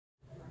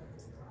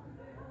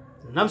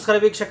ನಮಸ್ಕಾರ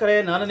ವೀಕ್ಷಕರೇ,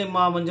 ನಾನು ನಿಮ್ಮ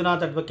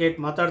ಮಂಜುನಾಥ್ ಅಡ್ವೊಕೇಟ್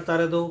ಮಾತಾಡ್ತಾ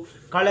ಇರೋದು.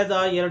 ಕಳೆದ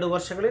 2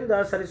 ವರ್ಷಗಳಿಂದ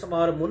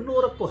ಸರಿಸುಮಾರು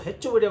 300ಕ್ಕೂ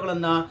ಹೆಚ್ಚು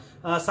ವಿಡಿಯೋಗಳನ್ನು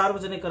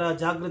ಸಾರ್ವಜನಿಕರ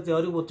ಜಾಗೃತಿ,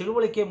 ಅರಿವು,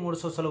 ತಿಳುವಳಿಕೆ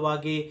ಮೂಡಿಸುವ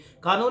ಸಲುವಾಗಿ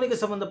ಕಾನೂನಿಗೆ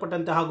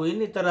ಸಂಬಂಧಪಟ್ಟಂತೆ ಹಾಗೂ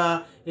ಇನ್ನಿತರ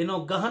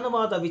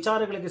ಗಹನವಾದ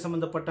ವಿಚಾರಗಳಿಗೆ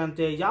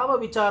ಸಂಬಂಧಪಟ್ಟಂತೆ ಯಾವ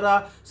ವಿಚಾರ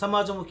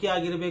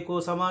ಸಮಾಜಮುಖಿಯಾಗಿರಬೇಕು,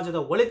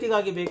 ಸಮಾಜದ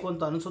ಒಳಿತಿಗಾಗಿ ಬೇಕು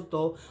ಅಂತ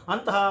ಅನಿಸುತ್ತೋ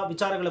ಅಂತಹ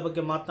ವಿಚಾರಗಳ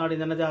ಬಗ್ಗೆ ಮಾತನಾಡಿ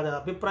ನನ್ನದೇ ಆದ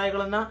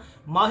ಅಭಿಪ್ರಾಯಗಳನ್ನು,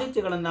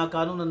 ಮಾಹಿತಿಗಳನ್ನು,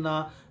 ಕಾನೂನನ್ನು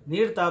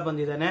ನೀಡ್ತಾ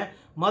ಬಂದಿದ್ದೇನೆ.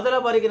 ಮೊದಲ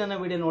ಬಾರಿಗೆ ನನ್ನ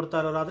ವಿಡಿಯೋ ನೋಡ್ತಾ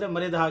ಇರೋರಾದರೆ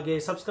ಮರೆಯದ ಹಾಗೆ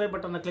ಸಬ್ಸ್ಕ್ರೈಬ್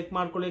ಬಟನ್ನ ಕ್ಲಿಕ್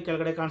ಮಾಡ್ಕೊಳ್ಳಿ,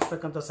 ಕೆಳಗಡೆ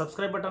ಕಾಣಿಸ್ತಕ್ಕಂಥ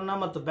ಸಬ್ಸ್ಕ್ರೈಬ್ ಬಟನ್ನ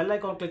ಮತ್ತು ಬೆಲ್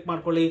ಐಕಾನ್ ಕ್ಲಿಕ್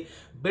ಮಾಡ್ಕೊಳ್ಳಿ.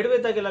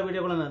 ಬಿಡುವಿದ್ದಾಗೆಲ್ಲ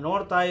ವಿಡಿಯೋಗಳನ್ನು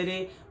ನೋಡ್ತಾ ಇರಿ.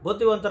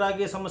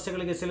 ಬುದ್ಧಿವಂತರಾಗಿ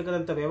ಸಮಸ್ಯೆಗಳಿಗೆ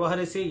ಸಿಲುಕದಂತೆ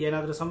ವ್ಯವಹರಿಸಿ.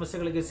 ಏನಾದರೂ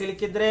ಸಮಸ್ಯೆಗಳಿಗೆ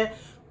ಸಿಲುಕಿದ್ರೆ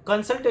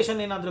ಕನ್ಸಲ್ಟೇಷನ್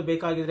ಏನಾದರೂ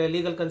ಬೇಕಾಗಿದ್ದರೆ,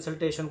 ಲೀಗಲ್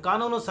ಕನ್ಸಲ್ಟೇಷನ್,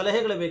 ಕಾನೂನು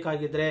ಸಲಹೆಗಳು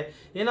ಬೇಕಾಗಿದ್ದರೆ,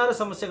 ಏನಾದರೂ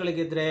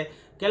ಸಮಸ್ಯೆಗಳಿಗಿದ್ದರೆ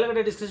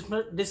ಕೆಳಗಡೆ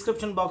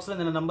ಡಿಸ್ಕ್ರಿಪ್ಷನ್ ಬಾಕ್ಸಲ್ಲಿ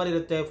ನನ್ನ ನಂಬರ್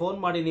ಇರುತ್ತೆ. ಫೋನ್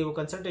ಮಾಡಿ ನೀವು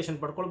ಕನ್ಸಲ್ಟೇಷನ್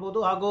ಪಡ್ಕೊಳ್ಬೋದು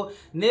ಹಾಗೂ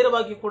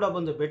ನೇರವಾಗಿ ಕೂಡ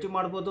ಬಂದು ಭೇಟಿ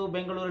ಮಾಡ್ಬೋದು.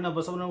 ಬೆಂಗಳೂರಿನ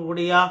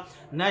ಬಸವನಗುಡಿಯ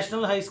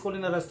ನ್ಯಾಷನಲ್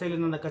ಹೈಸ್ಕೂಲಿನ ರಸ್ತೆಯಲ್ಲಿ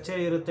ನನ್ನ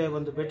ಕಚೇರಿ ಇರುತ್ತೆ,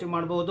 ಬಂದು ಭೇಟಿ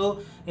ಮಾಡ್ಬೋದು.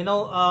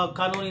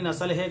 ಕಾನೂನಿನ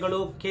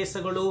ಸಲಹೆಗಳು,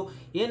 ಕೇಸುಗಳು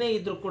ಏನೇ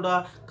ಇದ್ರೂ ಕೂಡ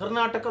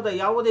ಕರ್ನಾಟಕದ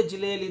ಯಾವುದೇ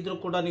ಜಿಲ್ಲೆಯಲ್ಲಿ ಇದ್ರೂ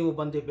ಕೂಡ ನೀವು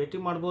ಬಂದು ಭೇಟಿ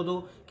ಮಾಡ್ಬೋದು.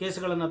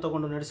 ಕೇಸುಗಳನ್ನು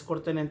ತಗೊಂಡು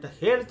ನಡೆಸಿಕೊಡ್ತೇನೆ ಅಂತ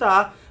ಹೇಳ್ತಾ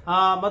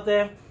ಮತ್ತೆ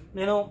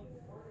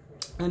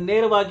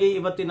ನೇರವಾಗಿ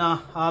ಇವತ್ತಿನ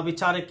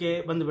ವಿಚಾರಕ್ಕೆ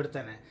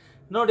ಬಂದುಬಿಡ್ತೇನೆ.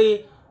 ನೋಡಿ,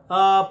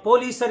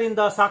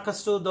 ಪೊಲೀಸರಿಂದ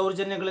ಸಾಕಷ್ಟು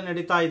ದೌರ್ಜನ್ಯಗಳು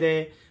ನಡೀತಾ ಇದೆ.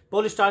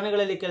 ಪೊಲೀಸ್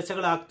ಠಾಣೆಗಳಲ್ಲಿ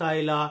ಕೆಲಸಗಳಾಗ್ತಾ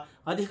ಇಲ್ಲ,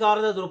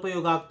 ಅಧಿಕಾರದ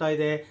ದುರುಪಯೋಗ ಆಗ್ತಾ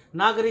ಇದೆ,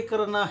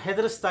 ನಾಗರಿಕರನ್ನ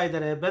ಹೆದರಿಸ್ತಾ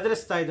ಇದ್ದಾರೆ,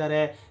 ಬೆದರಿಸ್ತಾ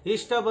ಇದ್ದಾರೆ,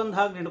 ಇಷ್ಟ ಬಂದ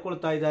ಹಾಗೆ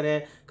ನಡ್ಕೊಳ್ತಾ ಇದ್ದಾರೆ.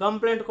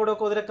 ಕಂಪ್ಲೇಂಟ್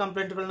ಕೊಡೋಕೆ ಹೋದರೆ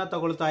ಕಂಪ್ಲೇಂಟ್ಗಳನ್ನ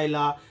ತಗೊಳ್ತಾ ಇಲ್ಲ,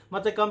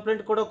 ಮತ್ತು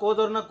ಕಂಪ್ಲೇಂಟ್ ಕೊಡೋಕೆ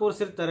ಹೋದವ್ರನ್ನ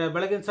ಕೂರಿಸಿರ್ತಾರೆ,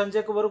 ಬೆಳಗಿನ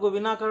ಸಂಜೆವರೆಗೂ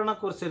ವಿನಾಕಾರಣ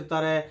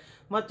ಕೂರಿಸಿರ್ತಾರೆ.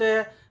 ಮತ್ತು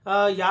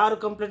ಯಾರು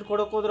ಕಂಪ್ಲೇಂಟ್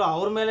ಕೊಡೋಕೆ ಹೋದ್ರು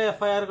ಅವ್ರ ಮೇಲೆ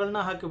FIRಗಳನ್ನ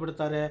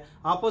ಹಾಕಿಬಿಡ್ತಾರೆ.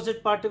 ಆಪೋಸಿಟ್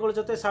ಪಾರ್ಟಿಗಳ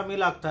ಜೊತೆ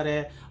ಶಾಮೀಲಾಗ್ತಾರೆ,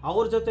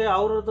 ಅವ್ರ ಜೊತೆ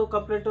ಅವ್ರದ್ದು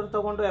ಕಂಪ್ಲೇಂಟನ್ನು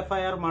ತಗೊಂಡು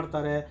FIR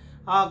ಮಾಡ್ತಾರೆ.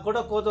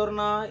 ಕೊಡೋಕೆ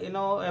ಹೋದವ್ರನ್ನ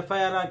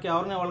FIR ಹಾಕಿ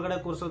ಅವ್ರನ್ನೇ ಒಳಗಡೆ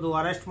ಕೂರಿಸೋದು,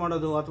 ಅರೆಸ್ಟ್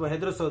ಮಾಡೋದು ಅಥವಾ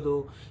ಹೆದರಿಸೋದು.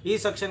 ಈ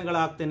ಸೆಕ್ಷನ್ಗಳು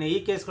ಹಾಕ್ತೇನೆ, ಈ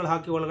ಕೇಸ್ಗಳು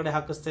ಹಾಕಿ ಒಳಗಡೆ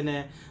ಹಾಕಿಸ್ತೇನೆ,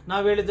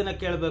 ನಾವು ಹೇಳಿದ್ದನ್ನು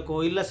ಕೇಳಬೇಕು,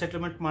 ಇಲ್ಲ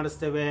ಸೆಟಲ್ಮೆಂಟ್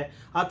ಮಾಡಿಸ್ತೇವೆ,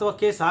 ಅಥವಾ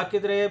ಕೇಸ್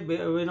ಹಾಕಿದರೆ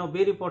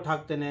ಬಿ ರಿಪೋರ್ಟ್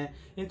ಹಾಕ್ತೇನೆ,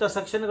 ಇಂಥ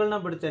ಸೆಕ್ಷನ್ಗಳನ್ನ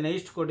ಬಿಡ್ತೇನೆ,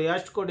 ಇಷ್ಟು ಕೊಡಿ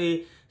ಅಷ್ಟು ಕೊಡಿ.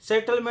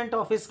 ಸೆಟಲ್ಮೆಂಟ್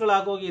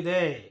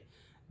ಆಫೀಸ್ಗಳಾಗೋಗಿದೆ.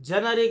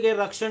 ಜನರಿಗೆ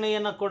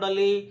ರಕ್ಷಣೆಯನ್ನು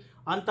ಕೊಡಲಿ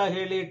ಅಂತ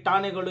ಹೇಳಿ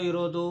ಠಾಣೆಗಳು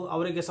ಇರೋದು,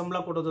 ಅವರಿಗೆ ಸಂಬಳ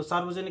ಕೊಡೋದು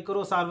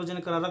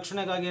ಸಾರ್ವಜನಿಕರ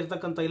ರಕ್ಷಣೆಗಾಗಿ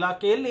ಇರತಕ್ಕಂಥ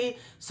ಇಲಾಖೆಯಲ್ಲಿ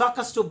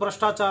ಸಾಕಷ್ಟು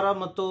ಭ್ರಷ್ಟಾಚಾರ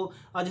ಮತ್ತು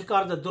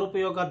ಅಧಿಕಾರದ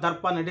ದುರುಪಯೋಗ,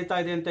 ದರ್ಪ ನಡೀತಾ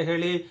ಇದೆ ಅಂತ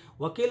ಹೇಳಿ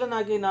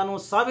ವಕೀಲನಾಗಿ ನಾನು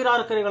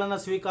ಸಾವಿರಾರು ಕರೆಗಳನ್ನು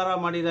ಸ್ವೀಕಾರ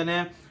ಮಾಡಿದ್ದೇನೆ.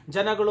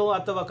 ಜನಗಳು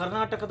ಅಥವಾ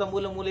ಕರ್ನಾಟಕದ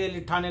ಮೂಲೆ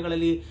ಮೂಲೆಯಲ್ಲಿ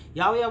ಠಾಣೆಗಳಲ್ಲಿ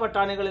ಯಾವ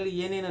ಠಾಣೆಗಳಲ್ಲಿ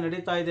ಏನೇನು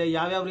ನಡೀತಾ ಇದೆ,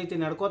 ಯಾವ್ಯಾವ ರೀತಿ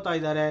ನಡ್ಕೋತಾ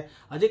ಇದ್ದಾರೆ,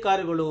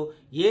 ಅಧಿಕಾರಿಗಳು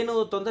ಏನು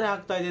ತೊಂದರೆ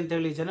ಆಗ್ತಾ ಇದೆ ಅಂತ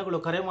ಹೇಳಿ ಜನಗಳು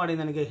ಕರೆ ಮಾಡಿ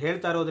ನನಗೆ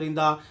ಹೇಳ್ತಾ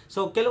ಇರೋದ್ರಿಂದ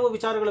ಕೆಲವು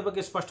ವಿಚಾರಗಳ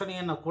ಬಗ್ಗೆ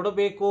ಸ್ಪಷ್ಟನೆಯನ್ನು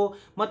ಕೊಡಬೇಕು.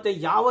 ಮತ್ತು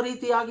ಯಾವ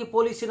ರೀತಿಯಾಗಿ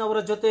ಪೊಲೀಸಿನವರ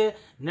ಜೊತೆ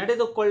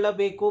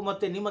ನಡೆದುಕೊಳ್ಳಬೇಕು,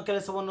 ಮತ್ತು ನಿಮ್ಮ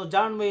ಕೆಲಸವನ್ನು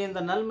ಜಾಣ್ಮೆಯಿಂದ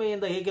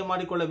ನಲ್ಮೆಯಿಂದ ಹೇಗೆ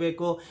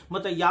ಮಾಡಿಕೊಳ್ಳಬೇಕು,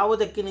 ಮತ್ತು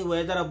ಯಾವುದಕ್ಕೆ ನೀವು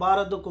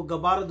ಹೆದರಬಾರದು,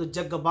 ಕುಗ್ಗಬಾರದು,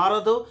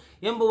 ಜಗ್ಗಬಾರದು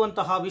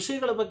ಎಂಬುವಂತಹ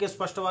ವಿಷಯಗಳ ಬಗ್ಗೆ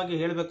ಸ್ಪಷ್ಟವಾಗಿ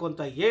ಹೇಳಬೇಕು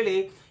ಅಂತ ಹೇಳಿ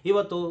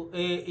ಇವತ್ತು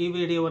ಈ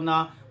ವಿಡಿಯೋವನ್ನು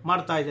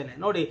ಮಾಡ್ತಾ ಇದ್ದೇನೆ.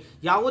 ನೋಡಿ,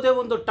 ಯಾವುದೇ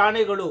ಒಂದು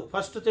ಠಾಣೆಗಳು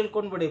ಫಸ್ಟ್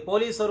ತಿಳ್ಕೊಂಡ್ಬಿಡಿ,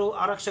 ಪೊಲೀಸರು,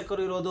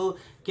 ಆರಕ್ಷಕರು ಇರೋದು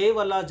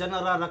ಕೇವಲ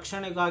ಜನರ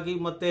ರಕ್ಷಣೆಗಾಗಿ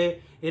ಮತ್ತು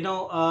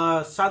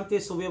ಶಾಂತಿ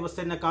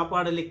ಸುವ್ಯವಸ್ಥೆಯನ್ನು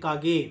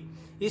ಕಾಪಾಡಲಿಕ್ಕಾಗಿ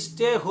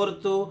ಇಷ್ಟೇ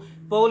ಹೊರತು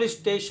ಪೊಲೀಸ್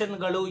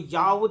ಸ್ಟೇಷನ್ಗಳು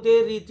ಯಾವುದೇ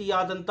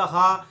ರೀತಿಯಾದಂತಹ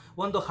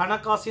ಒಂದು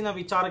ಹಣಕಾಸಿನ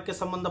ವಿಚಾರಕ್ಕೆ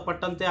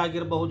ಸಂಬಂಧಪಟ್ಟಂತೆ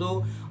ಆಗಿರಬಹುದು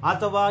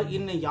ಅಥವಾ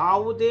ಇನ್ನು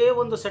ಯಾವುದೇ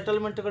ಒಂದು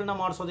ಸೆಟಲ್ಮೆಂಟ್ಗಳನ್ನ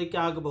ಮಾಡಿಸೋದಕ್ಕೆ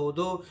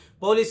ಆಗಬಹುದು,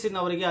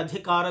 ಪೊಲೀಸಿನವರಿಗೆ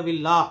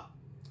ಅಧಿಕಾರವಿಲ್ಲ.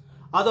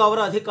 ಅದು ಅವರ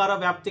ಅಧಿಕಾರ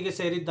ವ್ಯಾಪ್ತಿಗೆ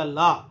ಸೇರಿದ್ದಲ್ಲ.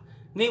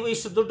 ನೀವು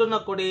ಇಷ್ಟು ದುಡ್ಡನ್ನು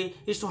ಕೊಡಿ,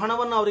 ಇಷ್ಟು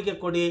ಹಣವನ್ನು ಅವರಿಗೆ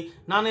ಕೊಡಿ,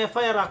 ನಾನು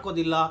FIR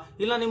ಹಾಕೋದಿಲ್ಲ,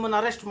 ಇಲ್ಲ ನಿಮ್ಮನ್ನು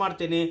ಅರೆಸ್ಟ್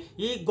ಮಾಡ್ತೇನೆ,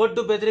 ಈ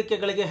ಗೊಡ್ಡು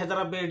ಬೆದರಿಕೆಗಳಿಗೆ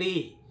ಹೆದರಬೇಡಿ.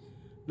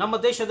 ನಮ್ಮ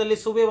ದೇಶದಲ್ಲಿ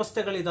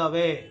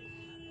ಸುವ್ಯವಸ್ಥೆಗಳಿದ್ದಾವೆ,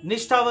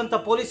 ನಿಷ್ಠಾವಂತ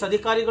ಪೊಲೀಸ್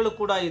ಅಧಿಕಾರಿಗಳು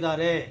ಕೂಡ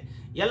ಇದ್ದಾರೆ.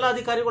 ಎಲ್ಲ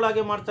ಅಧಿಕಾರಿಗಳು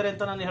ಹಾಗೆ ಮಾಡ್ತಾರೆ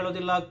ಅಂತ ನಾನು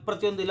ಹೇಳೋದಿಲ್ಲ.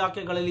 ಪ್ರತಿಯೊಂದು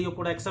ಇಲಾಖೆಗಳಲ್ಲಿಯೂ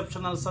ಕೂಡ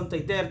ಎಕ್ಸೆಪ್ಷನಲ್ಸ್ ಅಂತ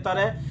ಇದ್ದೇ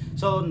ಇರ್ತಾರೆ.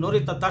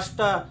 ನುರಿತ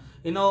ದಷ್ಟ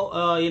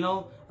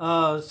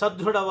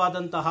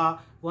ಸದೃಢವಾದಂತಹ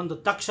ಒಂದು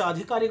ದಕ್ಷ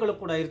ಅಧಿಕಾರಿಗಳು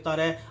ಕೂಡ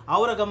ಇರ್ತಾರೆ.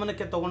 ಅವರ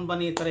ಗಮನಕ್ಕೆ ತೊಗೊಂಡು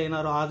ಬನ್ನಿ ಈ ಥರ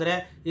ಏನಾದ್ರು ಆದರೆ.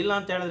 ಇಲ್ಲ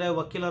ಅಂತ ಹೇಳಿದ್ರೆ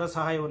ವಕೀಲರ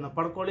ಸಹಾಯವನ್ನು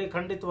ಪಡ್ಕೊಳ್ಳಿ,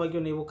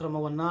 ಖಂಡಿತವಾಗಿಯೂ ನೀವು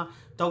ಕ್ರಮವನ್ನು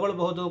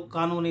ತಗೊಳ್ಬಹುದು.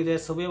 ಕಾನೂನಿದೆ,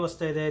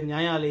 ಸುವ್ಯವಸ್ಥೆ ಇದೆ,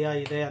 ನ್ಯಾಯಾಲಯ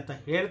ಇದೆ ಅಂತ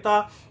ಹೇಳ್ತಾ,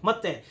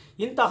 ಮತ್ತೆ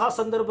ಇಂತಹ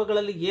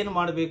ಸಂದರ್ಭಗಳಲ್ಲಿ ಏನು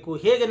ಮಾಡಬೇಕು,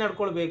 ಹೇಗೆ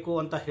ನಡ್ಕೊಳ್ಬೇಕು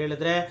ಅಂತ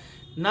ಹೇಳಿದ್ರೆ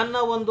ನನ್ನ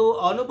ಒಂದು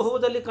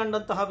ಅನುಭವದಲ್ಲಿ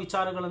ಕಂಡಂತಹ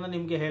ವಿಚಾರಗಳನ್ನು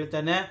ನಿಮಗೆ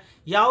ಹೇಳ್ತೇನೆ.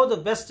 ಯಾವುದು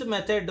best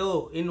method,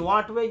 in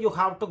what way you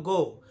have to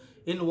go,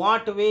 in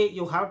what way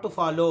you have to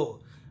follow,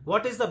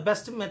 what is the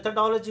best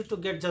methodology to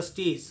get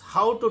justice,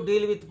 how to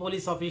deal with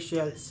police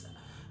officials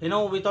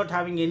without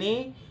having any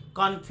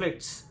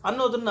conflicts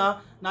ಅನ್ನೋದನ್ನ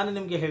ನಾನು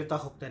ನಿಮಗೆ ಹೇಳ್ತಾ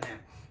ಹೋಗ್ತೇನೆ.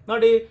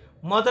 ನೋಡಿ,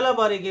 ಮೊದಲ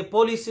ಬಾರಿಗೆ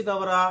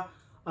ಪೊಲೀಸಿನವರ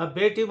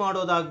ಭೇಟಿ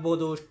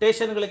ಮಾಡೋದಾಗ್ಬೋದು,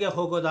 ಸ್ಟೇಷನ್ಗಳಿಗೆ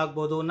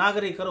ಹೋಗೋದಾಗ್ಬೋದು,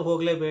 ನಾಗರಿಕರು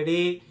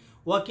ಹೋಗಲೇಬೇಡಿ,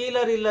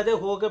 ವಕೀಲರಿಲ್ಲದೆ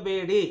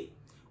ಹೋಗಬೇಡಿ,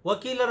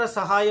 ವಕೀಲರ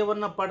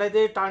ಸಹಾಯವನ್ನು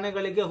ಪಡೆದೇ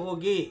ಠಾಣೆಗಳಿಗೆ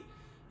ಹೋಗಿ.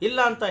 ಇಲ್ಲ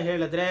ಅಂತ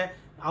ಹೇಳಿದ್ರೆ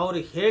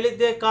ಅವರು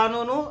ಹೇಳಿದ್ದೇ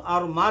ಕಾನೂನು,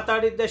 ಅವರು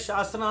ಮಾತಾಡಿದ್ದೇ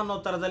ಶಾಸನ ಅನ್ನೋ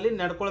ಥರದಲ್ಲಿ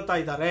ನಡ್ಕೊಳ್ತಾ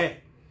ಇದ್ದಾರೆ.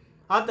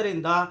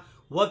 ಆದ್ದರಿಂದ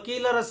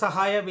ವಕೀಲರ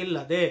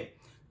ಸಹಾಯವಿಲ್ಲದೆ,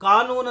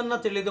 ಕಾನೂನನ್ನು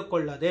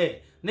ತಿಳಿದುಕೊಳ್ಳದೆ,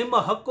 ನಿಮ್ಮ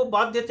ಹಕ್ಕು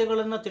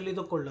ಬಾಧ್ಯತೆಗಳನ್ನು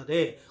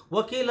ತಿಳಿದುಕೊಳ್ಳದೆ,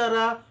 ವಕೀಲರ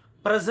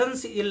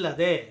ಪ್ರೆಸೆನ್ಸ್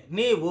ಇಲ್ಲದೆ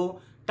ನೀವು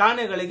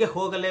ಠಾಣೆಗಳಿಗೆ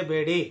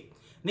ಹೋಗಲೇಬೇಡಿ.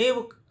 ನೀವು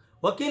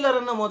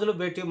ವಕೀಲರನ್ನು ಮೊದಲು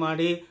ಭೇಟಿ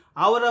ಮಾಡಿ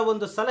ಅವರ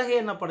ಒಂದು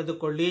ಸಲಹೆಯನ್ನು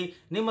ಪಡೆದುಕೊಳ್ಳಿ,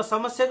 ನಿಮ್ಮ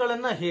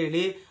ಸಮಸ್ಯೆಗಳನ್ನು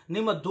ಹೇಳಿ,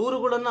 ನಿಮ್ಮ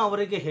ದೂರುಗಳನ್ನು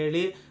ಅವರಿಗೆ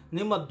ಹೇಳಿ,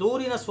 ನಿಮ್ಮ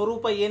ದೂರಿನ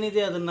ಸ್ವರೂಪ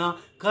ಏನಿದೆ ಅದನ್ನು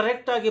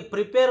ಕರೆಕ್ಟಾಗಿ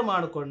ಪ್ರಿಪೇರ್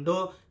ಮಾಡಿಕೊಂಡು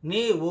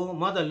ನೀವು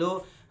ಮೊದಲು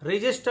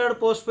ರಿಜಿಸ್ಟರ್ಡ್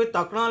ಪೋಸ್ಟ್ ವಿತ್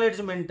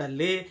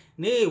ಅಕ್ನಾಲೆಡ್ಜ್ಮೆಂಟಲ್ಲಿ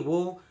ನೀವು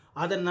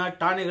ಅದನ್ನು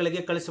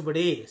ಠಾಣೆಗಳಿಗೆ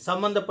ಕಳಿಸಿಬಿಡಿ.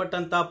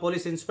 ಸಂಬಂಧಪಟ್ಟಂಥ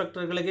ಪೊಲೀಸ್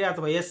ಇನ್ಸ್ಪೆಕ್ಟರ್ಗಳಿಗೆ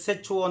ಅಥವಾ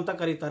SHO ಅಂತ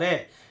ಕರೀತಾರೆ,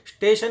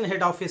 ಸ್ಟೇಷನ್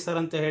ಹೆಡ್ ಆಫೀಸರ್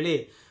ಅಂತ ಹೇಳಿ,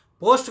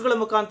 ಪೋಸ್ಟ್ಗಳ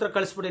ಮುಖಾಂತರ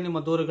ಕಳಿಸ್ಬಿಡಿ ನಿಮ್ಮ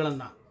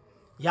ದೂರುಗಳನ್ನು.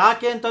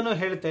 ಯಾಕೆ ಅಂತಲೂ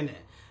ಹೇಳ್ತೇನೆ.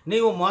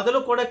 ನೀವು ಮೊದಲು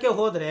ಕೊಡೋಕ್ಕೆ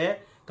ಹೋದರೆ,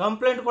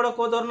 ಕಂಪ್ಲೇಂಟ್ ಕೊಡೋಕೆ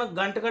ಹೋದವ್ರನ್ನ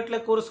ಗಂಟೆಗಟ್ಟಲೆ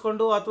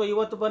ಕೂರಿಸ್ಕೊಂಡು ಅಥವಾ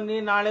ಇವತ್ತು ಬನ್ನಿ,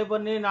 ನಾಳೆ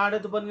ಬನ್ನಿ,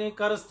 ನಾಡಿದ್ದು ಬನ್ನಿ,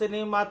 ಕರೆಸ್ತೀನಿ,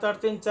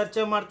 ಮಾತಾಡ್ತೀನಿ,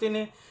 ಚರ್ಚೆ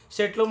ಮಾಡ್ತೀನಿ,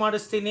 ಸೆಟ್ಲ್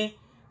ಮಾಡಿಸ್ತೀನಿ,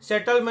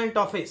 ಸೆಟಲ್ಮೆಂಟ್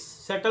ಆಫೀಸ್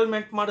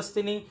ಸೆಟಲ್ಮೆಂಟ್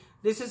ಮಾಡಿಸ್ತೀನಿ.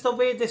 This is the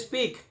way they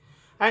speak.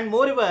 And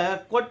ಮೋರಿವರ್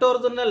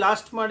ಕೊಟ್ಟವ್ರದನ್ನ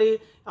last ಮಾಡಿ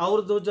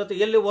ಅವ್ರದ್ದು ಜೊತೆ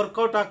ಎಲ್ಲಿ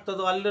ವರ್ಕೌಟ್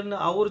ಆಗ್ತದೋ ಅಲ್ಲನ್ನು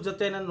ಅವ್ರ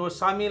ಜೊತೆ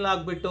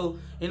ಶಾಮೀಲಾಗಿಬಿಟ್ಟು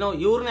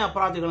ಇವ್ರನ್ನೇ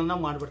ಅಪರಾಧಿಗಳನ್ನು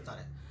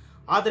ಮಾಡಿಬಿಡ್ತಾರೆ.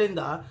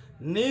 ಆದ್ದರಿಂದ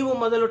ನೀವು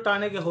ಮೊದಲು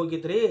ಠಾಣೆಗೆ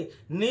ಹೋಗಿದ್ರಿ,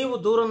 ನೀವು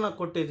ದೂರನ್ನು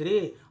ಕೊಟ್ಟಿದ್ರಿ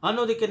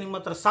ಅನ್ನೋದಕ್ಕೆ ನಿಮ್ಮ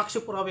ಹತ್ರ ಸಾಕ್ಷಿ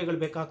ಪುರಾವೆಗಳು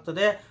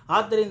ಬೇಕಾಗ್ತದೆ.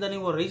 ಆದ್ದರಿಂದ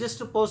ನೀವು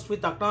ರಿಜಿಸ್ಟರ್ ಪೋಸ್ಟ್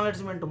ವಿತ್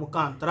ಅಕ್ನಾಲೆಡ್ಜ್ಮೆಂಟ್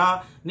ಮುಖಾಂತರ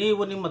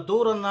ನೀವು ನಿಮ್ಮ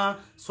ದೂರನ್ನು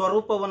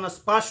ಸ್ವರೂಪವನ್ನು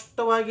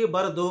ಸ್ಪಷ್ಟವಾಗಿ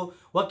ಬರೆದು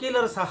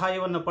ವಕೀಲರ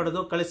ಸಹಾಯವನ್ನು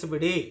ಪಡೆದು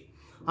ಕಳಿಸಿಬಿಡಿ.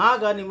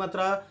 ಆಗ ನಿಮ್ಮ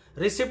ಹತ್ರ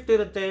ರಿಸಿಪ್ಟ್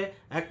ಇರುತ್ತೆ,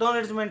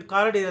 ಅಕ್ನಾಲೆಡ್ಜ್ಮೆಂಟ್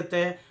ಕಾರ್ಡ್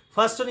ಇರುತ್ತೆ.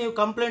 ಫಸ್ಟ್ ನೀವು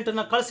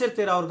ಕಂಪ್ಲೇಂಟನ್ನು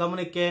ಕಳಿಸಿರ್ತೀರ ಅವ್ರ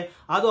ಗಮನಕ್ಕೆ,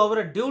 ಅದು ಅವರ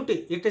duty.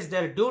 It is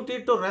there duty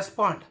to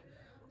respond.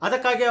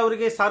 ಅದಕ್ಕಾಗಿ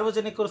ಅವರಿಗೆ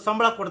ಸಾರ್ವಜನಿಕರು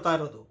ಸಂಬಳ ಕೊಡ್ತಾ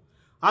ಇರೋದು.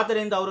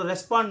 ಆದ್ದರಿಂದ ಅವರು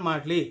ರೆಸ್ಪಾಂಡ್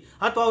ಮಾಡಲಿ.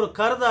 ಅಥವಾ ಅವರು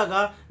ಕರೆದಾಗ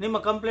ನಿಮ್ಮ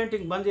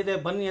ಕಂಪ್ಲೇಂಟಿಗೆ ಬಂದಿದೆ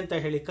ಬನ್ನಿ ಅಂತ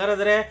ಹೇಳಿ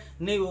ಕರೆದರೆ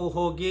ನೀವು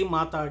ಹೋಗಿ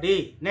ಮಾತಾಡಿ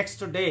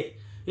ನೆಕ್ಸ್ಟ್ ಡೇ.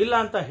 ಇಲ್ಲ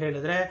ಅಂತ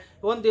ಹೇಳಿದ್ರೆ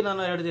 1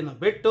 ದಿನನೋ 2 ದಿನ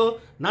ಬಿಟ್ಟು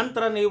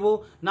ನಂತರ ನೀವು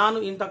ನಾನು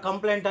ಇಂಥ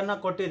ಕಂಪ್ಲೇಂಟನ್ನು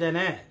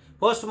ಕೊಟ್ಟಿದ್ದೇನೆ,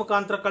 ಪೋಸ್ಟ್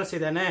ಮುಖಾಂತರ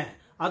ಕಳಿಸಿದ್ದೇನೆ,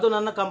 ಅದು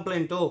ನನ್ನ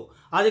ಕಂಪ್ಲೇಂಟು,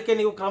 ಅದಕ್ಕೆ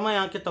ನೀವು ಕ್ರಮ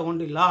ಯಾಕೆ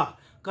ತಗೊಂಡಿಲ್ಲ,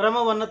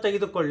 ಕ್ರಮವನ್ನು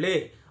ತೆಗೆದುಕೊಳ್ಳಿ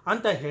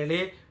ಅಂತ ಹೇಳಿ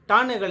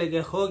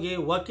ಠಾಣೆಗಳಿಗೆ ಹೋಗಿ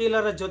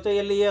ವಕೀಲರ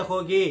ಜೊತೆಯಲ್ಲಿಯೇ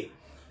ಹೋಗಿ.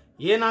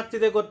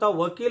 ಏನಾಗ್ತಿದೆ ಗೊತ್ತಾ,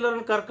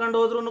 ವಕೀಲರನ್ನು ಕರ್ಕೊಂಡು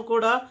ಹೋದ್ರೂ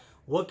ಕೂಡ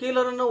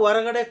ವಕೀಲರನ್ನು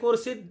ಹೊರಗಡೆ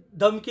ಕೂರಿಸಿ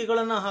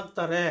ಧಮಕಿಗಳನ್ನು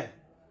ಹಾಕ್ತಾರೆ.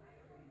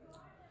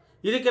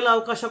 ಇದಕ್ಕೆಲ್ಲ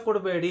ಅವಕಾಶ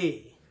ಕೊಡಬೇಡಿ.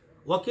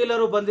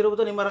 ವಕೀಲರು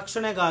ಬಂದಿರುವುದು ನಿಮ್ಮ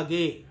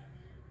ರಕ್ಷಣೆಗಾಗಿ.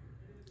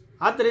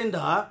 ಆದ್ದರಿಂದ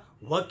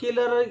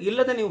ವಕೀಲರು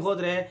ಇಲ್ಲದೆ ನೀವು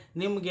ಹೋದರೆ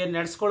ನಿಮಗೆ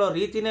ನಡೆಸ್ಕೊಳ್ಳೋ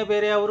ರೀತಿನೇ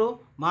ಬೇರೆ, ಅವರು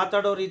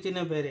ಮಾತಾಡೋ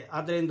ರೀತಿನೇ ಬೇರೆ.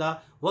 ಆದ್ದರಿಂದ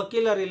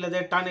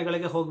ವಕೀಲರಿಲ್ಲದೆ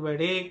ಠಾಣೆಗಳಿಗೆ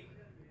ಹೋಗಬೇಡಿ.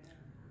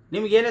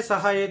 ನಿಮಗೇನೇ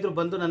ಸಹಾಯ ಇದ್ರೂ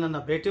ಬಂದು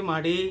ನನ್ನನ್ನು ಭೇಟಿ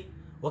ಮಾಡಿ,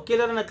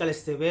 ವಕೀಲರನ್ನು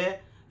ಕಳಿಸ್ತೇವೆ.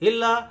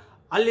 ಇಲ್ಲ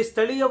ಅಲ್ಲಿ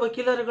ಸ್ಥಳೀಯ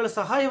ವಕೀಲರುಗಳ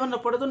ಸಹಾಯವನ್ನು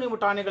ಪಡೆದು ನೀವು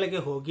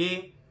ಠಾಣೆಗಳಿಗೆ ಹೋಗಿ.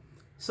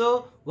 ಸೊ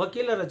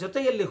ವಕೀಲರ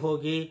ಜೊತೆಯಲ್ಲಿ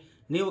ಹೋಗಿ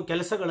ನೀವು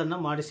ಕೆಲಸಗಳನ್ನು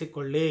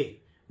ಮಾಡಿಸಿಕೊಳ್ಳಿ.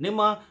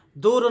 ನಿಮ್ಮ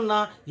ದೂರನ್ನು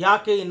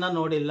ಯಾಕೆ ಇನ್ನೂ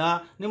ನೋಡಿಲ್ಲ,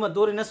 ನಿಮ್ಮ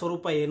ದೂರಿನ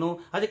ಸ್ವರೂಪ ಏನು,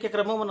 ಅದಕ್ಕೆ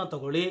ಕ್ರಮವನ್ನು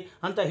ತಗೊಳ್ಳಿ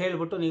ಅಂತ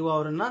ಹೇಳಿಬಿಟ್ಟು ನೀವು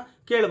ಅವರನ್ನು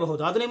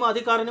ಕೇಳಬಹುದು. ಅದು ನಿಮ್ಮ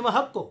ಅಧಿಕಾರ, ನಿಮ್ಮ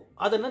ಹಕ್ಕು,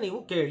 ಅದನ್ನು ನೀವು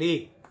ಕೇಳಿ.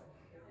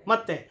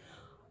 ಮತ್ತು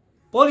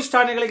ಪೊಲೀಸ್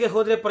ಠಾಣೆಗಳಿಗೆ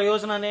ಹೋದರೆ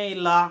ಪ್ರಯೋಜನವೇ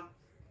ಇಲ್ಲ,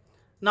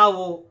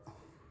 ನಾವು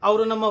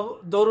ಅವರು ನಮ್ಮ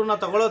ದೂರನ್ನು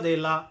ತಗೊಳ್ಳೋದೇ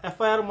ಇಲ್ಲ,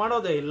 FIR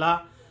ಮಾಡೋದೇ ಇಲ್ಲ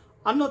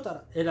ಅನ್ನೋ ಥರ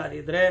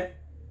ಏನಾರಿದ್ರೆ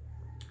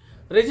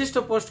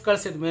ರಿಜಿಸ್ಟರ್ ಪೋಸ್ಟ್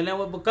ಕಳಿಸಿದ ಮೇಲೆ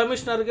ಒಬ್ಬ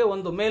ಕಮಿಷನರ್ಗೆ,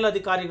 ಒಂದು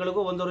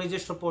ಮೇಲಧಿಕಾರಿಗಳಿಗೂ ಒಂದು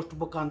ರಿಜಿಸ್ಟರ್ ಪೋಸ್ಟ್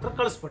ಮುಖಾಂತರ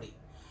ಕಳಿಸ್ಬಿಡಿ.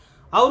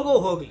 ಅವ್ರಿಗೂ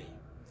ಹೋಗಲಿ.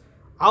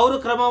 ಅವರು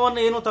ಕ್ರಮವನ್ನು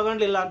ಏನೂ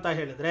ತಗೊಂಡಿಲ್ಲ ಅಂತ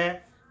ಹೇಳಿದರೆ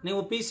ನೀವು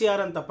PCR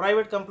ಅಂತ,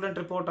 ಪ್ರೈವೇಟ್ ಕಂಪ್ಲೇಂಟ್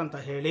ರಿಪೋರ್ಟ್ ಅಂತ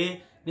ಹೇಳಿ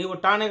ನೀವು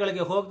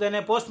ಠಾಣೆಗಳಿಗೆ ಹೋಗ್ದೇನೆ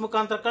ಪೋಸ್ಟ್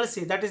ಮುಖಾಂತರ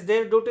ಕಳಿಸಿ. That is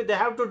there duty, they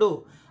have to do.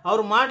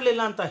 ಅವರು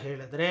ಮಾಡಲಿಲ್ಲ ಅಂತ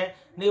ಹೇಳಿದ್ರೆ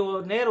ನೀವು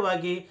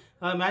ನೇರವಾಗಿ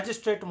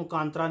ಮ್ಯಾಜಿಸ್ಟ್ರೇಟ್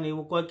ಮುಖಾಂತರ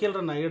ನೀವು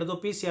ವಕೀಲರನ್ನು ಹಿಡಿದು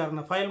PCR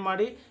ಫೈಲ್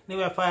ಮಾಡಿ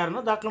ನೀವು FIR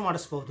ದಾಖಲು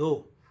ಮಾಡಿಸ್ಬೋದು.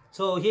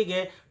 ಸೊ ಹೀಗೆ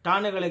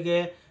ಠಾಣೆಗಳಿಗೆ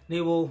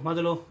ನೀವು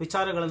ಮೊದಲು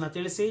ವಿಚಾರಗಳನ್ನು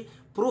ತಿಳಿಸಿ,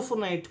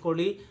 ಪ್ರೂಫನ್ನು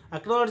ಇಟ್ಕೊಳ್ಳಿ,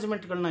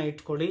 ಅಕ್ನಾಲೆಡ್ಜ್ಮೆಂಟ್ಗಳನ್ನ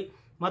ಇಟ್ಕೊಳ್ಳಿ,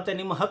 ಮತ್ತು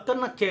ನಿಮ್ಮ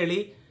ಹಕ್ಕನ್ನು ಕೇಳಿ,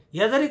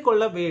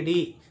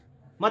 ಹೆದರಿಕೊಳ್ಳಬೇಡಿ.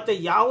 ಮತ್ತು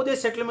ಯಾವುದೇ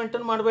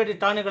ಸೆಟಲ್ಮೆಂಟನ್ನು ಮಾಡಬೇಡಿ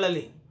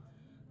ಠಾಣೆಗಳಲ್ಲಿ.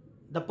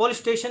 The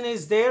police station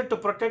is there to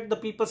protect the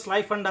people's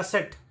life and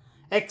asset,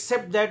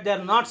 except that they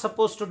are not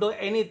supposed to do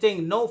anything,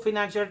 no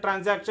financial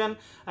transaction,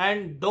 and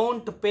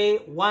don't pay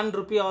 1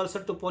 rupee also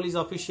to police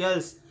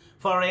officials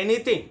for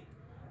anything,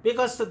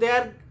 because they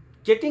are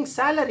getting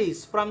salaries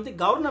from the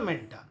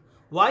government.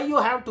 Why you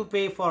have to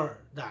pay for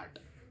that?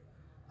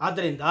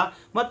 ಆದ್ದರಿಂದ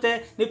ಮತ್ತೆ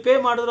ನೀವು pay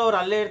ಮಾಡಿದ್ರು ಅವ್ರು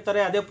ಅಲ್ಲೇ ಇರ್ತಾರೆ,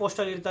 ಅದೇ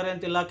ಪೋಸ್ಟಲ್ಲಿ ಇರ್ತಾರೆ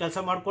ಅಂತಿಲ್ಲ, ಕೆಲಸ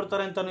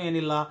ಮಾಡಿಕೊಡ್ತಾರೆ ಅಂತಲೂ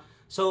ಏನಿಲ್ಲ.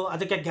 ಸೊ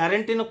ಅದಕ್ಕೆ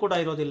ಗ್ಯಾರಂಟಿನೂ ಕೂಡ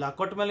ಇರೋದಿಲ್ಲ.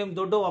 ಕೊಟ್ಟ ಮೇಲೆ ನಿಮ್ಮ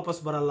ದುಡ್ಡು ವಾಪಸ್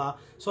ಬರಲ್ಲ.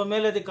 ಸೊ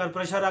ಮೇಲೆ ಅದಕ್ಕೆ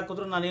ಪ್ರೆಷರ್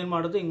ಹಾಕಿದ್ರು ನಾನೇನು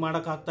ಮಾಡೋದು, ಹಿಂಗೆ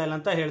ಮಾಡೋಕ್ಕಾಗ್ತಾ ಇಲ್ಲ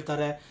ಅಂತ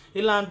ಹೇಳ್ತಾರೆ.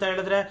 ಇಲ್ಲ ಅಂತ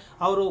ಹೇಳಿದ್ರೆ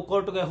ಅವರು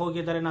ಕೋರ್ಟ್ಗೆ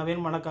ಹೋಗಿದ್ದಾರೆ,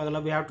 ನಾವೇನು ಮಾಡೋಕ್ಕಾಗಲ್ಲ,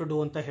 ವಿ ಹ್ಯಾವ್ ಟು ಡೂ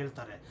ಅಂತ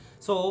ಹೇಳ್ತಾರೆ.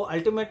 So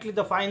ultimately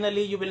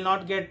finally you will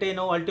not get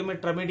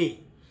ultimate remedy.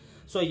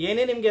 So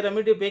ಏನೇ ನಿಮಗೆ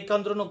ರೆಮಿಡಿ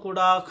ಬೇಕಂದ್ರೂ ಕೂಡ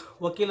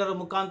ವಕೀಲರ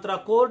ಮುಖಾಂತರ,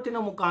 ಕೋರ್ಟಿನ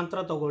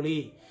ಮುಖಾಂತರ ತಗೊಳ್ಳಿ.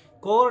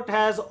 Court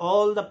has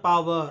all the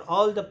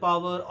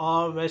power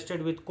R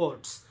vested with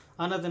courts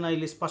ಅನ್ನೋದನ್ನು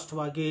ಇಲ್ಲಿ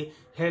ಸ್ಪಷ್ಟವಾಗಿ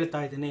ಹೇಳ್ತಾ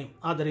ಇದ್ದೀನಿ.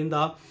 ಆದ್ದರಿಂದ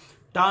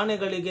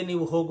ಠಾಣೆಗಳಿಗೆ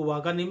ನೀವು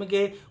ಹೋಗುವಾಗ ನಿಮಗೆ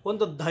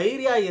ಒಂದು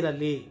ಧೈರ್ಯ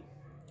ಇರಲಿ.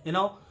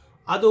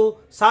 ಅದು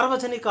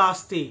ಸಾರ್ವಜನಿಕ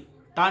ಆಸ್ತಿ.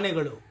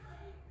 ಠಾಣೆಗಳು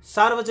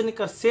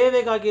ಸಾರ್ವಜನಿಕ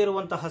ಸೇವೆಗಾಗಿ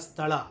ಇರುವಂತಹ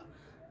ಸ್ಥಳ.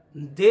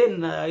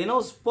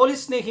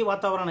 ಪೊಲೀಸ್ ಸ್ನೇಹಿ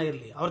ವಾತಾವರಣ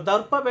ಇರಲಿ. ಅವ್ರ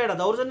ದರ್ಪ ಬೇಡ,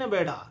 ದೌರ್ಜನ್ಯ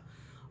ಬೇಡ,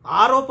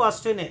 ಆರೋಪ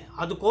ಅಷ್ಟೇ.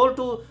 ಅದು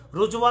ಕೋರ್ಟು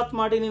ರುಜುವಾತ್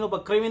ಮಾಡಿ ನೀನೊಬ್ಬ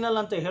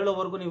ಕ್ರಿಮಿನಲ್ ಅಂತ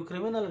ಹೇಳೋವರೆಗೂ ನೀವು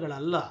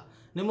ಕ್ರಿಮಿನಲ್ಗಳಲ್ಲ.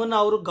 ನಿಮ್ಮನ್ನು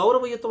ಅವರು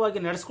ಗೌರವಯುತವಾಗಿ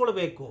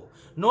ನಡೆಸ್ಕೊಳ್ಬೇಕು,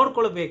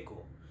 ನೋಡ್ಕೊಳ್ಬೇಕು.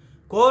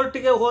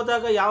 ಕೋರ್ಟಿಗೆ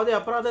ಹೋದಾಗ ಯಾವುದೇ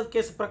ಅಪರಾಧದ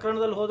ಕೇಸ್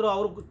ಪ್ರಕರಣದಲ್ಲಿ ಹೋದರೂ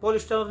ಅವರು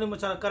ಪೊಲೀಸ್ನವರು ನಿಮ್ಮ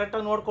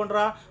ಕರೆಕ್ಟಾಗಿ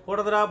ನೋಡ್ಕೊಂಡ್ರಾ,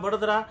 ಹೊಡೆದ್ರಾ,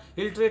 ಬಡದ್ರಾ,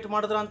 ಇಲ್ಟ್ರೀಟ್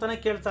ಮಾಡಿದ್ರಾ ಅಂತಲೇ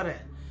ಕೇಳ್ತಾರೆ.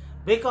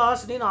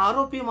 ಬಿಕಾಸ್ ನೀನು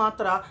ಆರೋಪಿ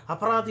ಮಾತ್ರ,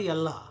 ಅಪರಾಧಿ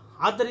ಅಲ್ಲ.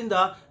 ಆದ್ದರಿಂದ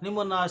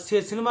ನಿಮ್ಮನ್ನು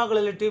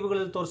ಸಿನಿಮಾಗಳಲ್ಲಿ ಟಿ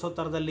ವಿಗಳಲ್ಲಿ ತೋರಿಸೋ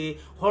ಥರದಲ್ಲಿ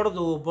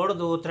ಹೊಡೆದು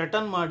ಬೊಡೆದು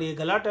ಥ್ರೆಟನ್ ಮಾಡಿ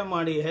ಗಲಾಟೆ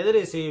ಮಾಡಿ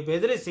ಹೆದರಿಸಿ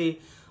ಬೆದರಿಸಿ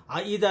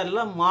ಇದೆಲ್ಲ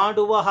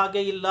ಮಾಡುವ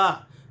ಹಾಗೆ ಇಲ್ಲ.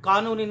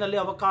 ಕಾನೂನಿನಲ್ಲಿ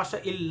ಅವಕಾಶ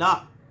ಇಲ್ಲ.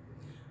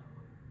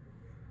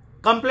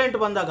 ಕಂಪ್ಲೇಂಟ್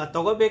ಬಂದಾಗ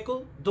ತಗೋಬೇಕು,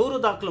 ದೂರು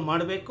ದಾಖಲು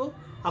ಮಾಡಬೇಕು,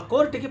 ಆ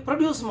ಕೋರ್ಟಿಗೆ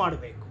ಪ್ರೊಡ್ಯೂಸ್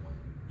ಮಾಡಬೇಕು.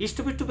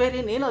 ಇಷ್ಟು ಬಿಟ್ಟು ಬೇರೆ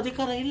ಇನ್ನೇನು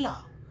ಅಧಿಕಾರ ಇಲ್ಲ.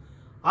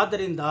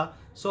 ಆದ್ದರಿಂದ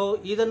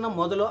ಇದನ್ನು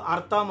ಮೊದಲು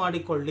ಅರ್ಥ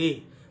ಮಾಡಿಕೊಳ್ಳಿ.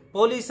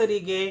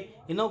 ಪೊಲೀಸರಿಗೆ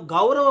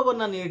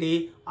ಗೌರವವನ್ನು ನೀಡಿ,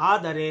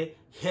 ಆದರೆ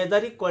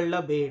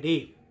ಹೆದರಿಕೊಳ್ಳಬೇಡಿ,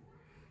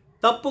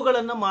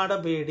 ತಪ್ಪುಗಳನ್ನು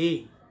ಮಾಡಬೇಡಿ,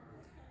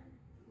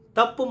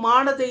 ತಪ್ಪು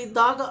ಮಾಡದೇ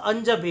ಇದ್ದಾಗ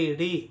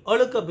ಅಂಜಬೇಡಿ,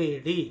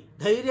 ಅಳುಕಬೇಡಿ,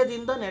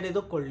 ಧೈರ್ಯದಿಂದ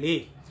ನಡೆದುಕೊಳ್ಳಿ,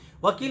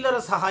 ವಕೀಲರ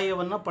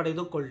ಸಹಾಯವನ್ನು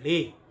ಪಡೆದುಕೊಳ್ಳಿ.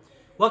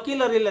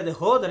 ವಕೀಲರಿಲ್ಲದೆ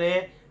ಹೋದರೆ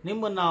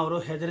ನಿಮ್ಮನ್ನು ಅವರು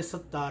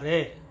ಹೆದರಿಸುತ್ತಾರೆ.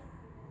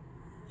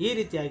 ಈ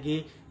ರೀತಿಯಾಗಿ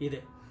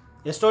ಇದೆ.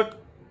 ಎಷ್ಟೋ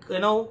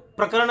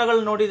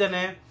ಪ್ರಕರಣಗಳು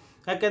ನೋಡಿದ್ದೇನೆ.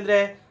 ಯಾಕೆಂದರೆ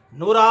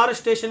ನೂರಾರು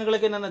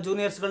ಸ್ಟೇಷನ್ಗಳಿಗೆ ನನ್ನ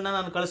ಜೂನಿಯರ್ಸ್ಗಳನ್ನ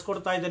ನಾನು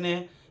ಕಳಿಸ್ಕೊಡ್ತಾ ಇದ್ದೇನೆ.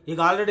 ಈಗ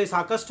ಆಲ್ರೆಡಿ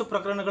ಸಾಕಷ್ಟು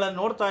ಪ್ರಕರಣಗಳನ್ನು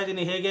ನೋಡ್ತಾ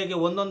ಇದ್ದೀನಿ, ಹೇಗೆ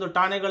ಒಂದೊಂದು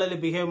ಠಾಣೆಗಳಲ್ಲಿ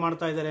ಬಿಹೇವ್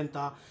ಮಾಡ್ತಾ ಇದ್ದಾರೆ ಅಂತ.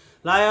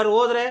 ಲಾಯರ್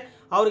ಹೋದರೆ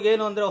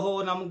ಅವ್ರಿಗೇನು ಅಂದರೆ,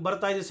 ನಮ್ಗೆ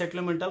ಬರ್ತಾ ಇದ್ದು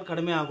ಸೆಟ್ಲ್ಮೆಂಟಲ್ಲಿ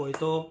ಕಡಿಮೆ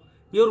ಆಗೋಯ್ತು,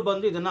 ಇವ್ರು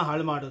ಬಂದು ಇದನ್ನು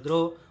ಹಾಳು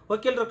ಮಾಡಿದ್ರು.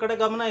 ವಕೀಲರ ಕಡೆ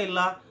ಗಮನ ಇಲ್ಲ,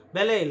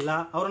 ಬೆಲೆ ಇಲ್ಲ,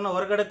 ಅವ್ರನ್ನ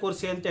ಹೊರಗಡೆ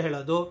ಕೂರಿಸಿ ಅಂತ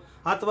ಹೇಳೋದು,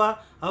 ಅಥವಾ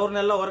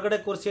ಅವ್ರನ್ನೆಲ್ಲ ಹೊರಗಡೆ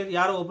ಕೂರಿಸಿ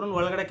ಯಾರೋ ಒಬ್ರನ್ನ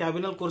ಒಳಗಡೆ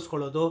ಕ್ಯಾಬಿನಲ್ಲಿ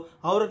ಕೂರಿಸ್ಕೊಳ್ಳೋದು,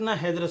 ಅವ್ರನ್ನ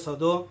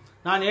ಹೆದರಿಸೋದು.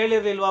 ನಾನು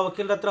ಹೇಳಿರಲಿಲ್ವಾ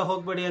ವಕೀಲರ ಹತ್ರ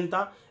ಹೋಗಬೇಡಿ ಅಂತ?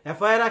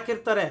 FIR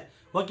ಹಾಕಿರ್ತಾರೆ,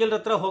 ವಕೀಲರ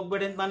ಹತ್ರ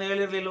ಹೋಗಬೇಡಿ ಅಂತ ನಾನು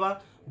ಹೇಳಿರಲಿಲ್ವಾ?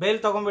 ಬೇಲ್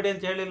ತೊಗೊಂಬೇಡಿ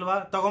ಅಂತ ಹೇಳಿಲ್ವಾ?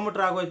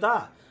 ತೊಗೊಂಬಿಟ್ರೆ ಆಗೋಯ್ತಾ?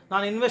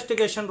 ನಾನು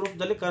ಇನ್ವೆಸ್ಟಿಗೇಷನ್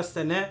ರೂಪದಲ್ಲಿ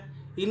ಕರೆಸ್ತೇನೆ,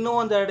 ಇನ್ನೂ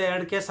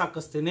ಎರಡು ಕೇಸ್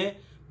ಹಾಕಿಸ್ತೀನಿ,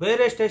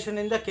 ಬೇರೆ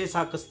ಸ್ಟೇಷನಿಂದ ಕೇಸ್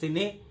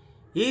ಹಾಕಿಸ್ತೀನಿ.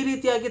 ಈ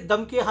ರೀತಿಯಾಗಿ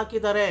ಧಮಕಿ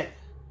ಹಾಕಿದ್ದಾರೆ.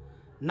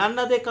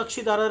 ನನ್ನದೇ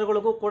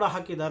ಕಕ್ಷಿದಾರರುಗಳಿಗೂ ಕೂಡ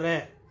ಹಾಕಿದ್ದಾರೆ.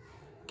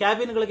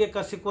 ಕ್ಯಾಬಿನ್ಗಳಿಗೆ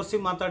ಕೂರಿಸಿ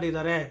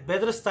ಮಾತಾಡಿದ್ದಾರೆ,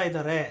 ಬೆದರಿಸ್ತಾ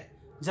ಇದ್ದಾರೆ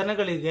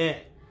ಜನಗಳಿಗೆ.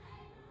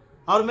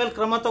 ಅವ್ರ ಮೇಲೆ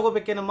ಕ್ರಮ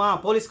ತಗೋಬೇಕೇನಮ್ಮ,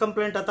 ಪೊಲೀಸ್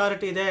ಕಂಪ್ಲೇಂಟ್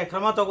ಅಥಾರಿಟಿ ಇದೆ,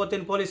 ಕ್ರಮ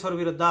ತಗೋತೀನಿ ಪೊಲೀಸವ್ರ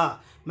ವಿರುದ್ಧ.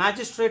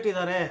 ಮ್ಯಾಜಿಸ್ಟ್ರೇಟ್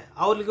ಇದ್ದಾರೆ,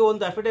 ಅವ್ರಿಗೆ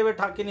ಒಂದು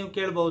ಅಫಿಡೇವಿಟ್ ಹಾಕಿ ನೀವು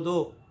ಕೇಳ್ಬೋದು,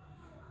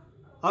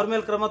 ಅವ್ರ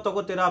ಮೇಲೆ ಕ್ರಮ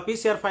ತಗೋತೀರಾ,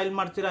 PCR ಫೈಲ್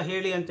ಮಾಡ್ತೀರಾ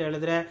ಹೇಳಿ ಅಂತ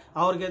ಹೇಳಿದ್ರೆ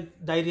ಅವ್ರಿಗೆ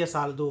ಧೈರ್ಯ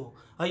ಸಾಲದು.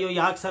 ಅಯ್ಯೋ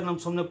ಯಾಕೆ ಸರ್, ನಮ್ಮ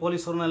ಸುಮ್ಮನೆ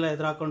ಪೊಲೀಸವ್ರನ್ನೆಲ್ಲ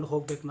ಎದುರಾಕೊಂಡು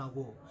ಹೋಗ್ಬೇಕು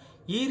ನಾವು.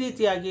 ಈ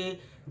ರೀತಿಯಾಗಿ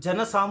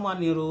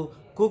ಜನಸಾಮಾನ್ಯರು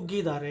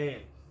ಕುಗ್ಗಿದ್ದಾರೆ.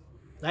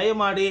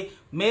 ದಯಮಾಡಿ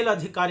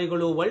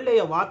ಮೇಲಧಿಕಾರಿಗಳು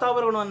ಒಳ್ಳೆಯ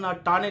ವಾತಾವರಣವನ್ನು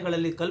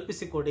ಠಾಣೆಗಳಲ್ಲಿ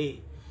ಕಲ್ಪಿಸಿಕೊಡಿ.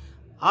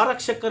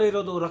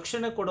 ಆರಕ್ಷಕರಿರೋದು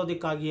ರಕ್ಷಣೆ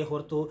ಕೊಡೋದಕ್ಕಾಗಿಯೇ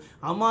ಹೊರತು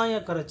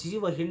ಅಮಾಯಕರ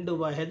ಜೀವ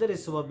ಹಿಂಡುವ,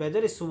 ಹೆದರಿಸುವ,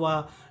 ಬೆದರಿಸುವ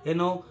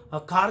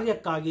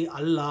ಕಾರ್ಯಕ್ಕಾಗಿ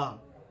ಅಲ್ಲ.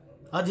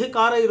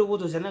 ಅಧಿಕಾರ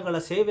ಇರುವುದು ಜನಗಳ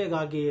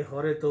ಸೇವೆಗಾಗಿ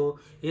ಹೊರತು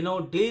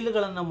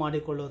ಡೀಲ್ಗಳನ್ನು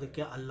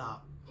ಮಾಡಿಕೊಳ್ಳೋದಕ್ಕೆ ಅಲ್ಲ.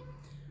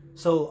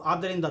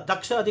 ಆದ್ದರಿಂದ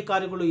ದಕ್ಷ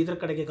ಅಧಿಕಾರಿಗಳು ಇದರ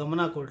ಕಡೆಗೆ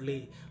ಗಮನ ಕೊಡಲಿ.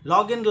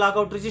 ಲಾಗಿನ್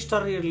ಲಾಗೌಟ್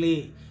ರಿಜಿಸ್ಟರ್ ಇರಲಿ.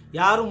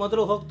 ಯಾರು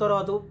ಮೊದಲು ಹೋಗ್ತಾರೋ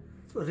ಅದು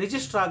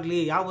ರಿಜಿಸ್ಟರ್ ಆಗಲಿ,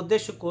 ಯಾವ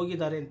ಉದ್ದೇಶಕ್ಕೆ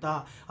ಹೋಗಿದ್ದಾರೆ ಅಂತ.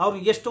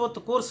 ಅವ್ರಿಗೆ ಎಷ್ಟು ಹೊತ್ತು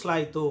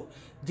ಕೂರಿಸಲಾಯಿತು,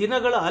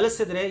 ದಿನಗಳು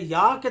ಅಲಸಿದ್ರೆ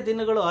ಯಾಕೆ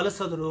ದಿನಗಳು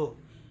ಅಲಸಿದ್ರು,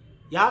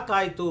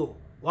 ಯಾಕಾಯಿತು?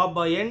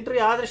 ಒಬ್ಬ ಎಂಟ್ರಿ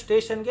ಆದರೆ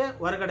ಸ್ಟೇಷನ್ಗೆ,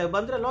 ಹೊರಗಡೆ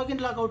ಬಂದರೆ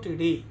ಲಾಗಿನ್ ಲಾಗೌಟ್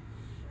ಇಡಿ.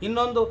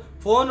 ಇನ್ನೊಂದು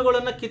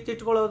ಫೋನ್ಗಳನ್ನು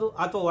ಕಿತ್ತಿಟ್ಕೊಳ್ಳೋದು,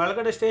 ಅಥವಾ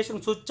ಒಳಗಡೆ ಸ್ಟೇಷನ್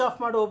ಸ್ವಿಚ್ ಆಫ್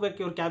ಮಾಡಿ ಹೋಗ್ಬೇಕು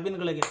ಇವ್ರ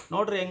ಕ್ಯಾಬಿನ್ಗಳಿಗೆ.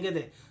 ನೋಡ್ರಿ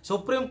ಹೆಂಗಿದೆ.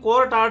 ಸುಪ್ರೀಂ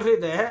ಕೋರ್ಟ್ ಆರ್ಡ್ರ್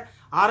ಇದೆ,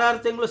 6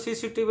 ತಿಂಗಳು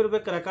CCTV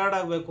ಇರಬೇಕು, ರೆಕಾರ್ಡ್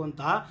ಆಗಬೇಕು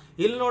ಅಂತ.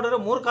 ಇಲ್ಲಿ ನೋಡಿದ್ರೆ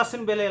 3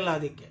 ಕಾಸಿನ ಬೆಲೆ ಇಲ್ಲ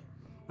ಅದಕ್ಕೆ.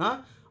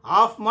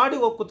 ಆಫ್ ಮಾಡಿ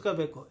ಹೋಗಿ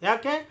ಕುತ್ಕೋಬೇಕು.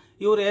 ಯಾಕೆ?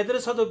 ಇವ್ರು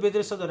ಎದುರಿಸೋದು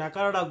ಬೆದರಿಸೋದು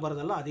ರೆಕಾರ್ಡ್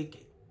ಆಗಬಾರ್ದಲ್ಲ,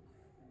 ಅದಕ್ಕೆ.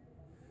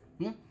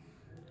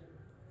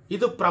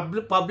 ಇದು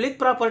ಪಬ್ಲಿಕ್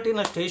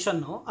ಪ್ರಾಪರ್ಟಿನ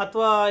ಸ್ಟೇಷನ್ನು,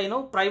 ಅಥವಾ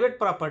ಪ್ರೈವೇಟ್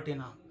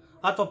ಪ್ರಾಪರ್ಟಿನ,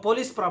 ಅಥವಾ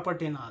ಪೊಲೀಸ್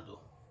ಪ್ರಾಪರ್ಟಿನ? ಅದು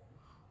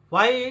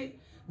why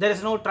there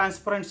is no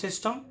transparent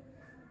system?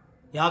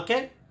 ಯಾಕೆ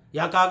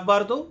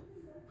ಆಗಬಾರ್ದು?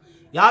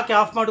 ಯಾಕೆ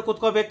ಆಫ್ ಮಾಡಿ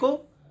ಕೂತ್ಕೋಬೇಕು?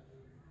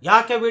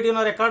 ಯಾಕೆ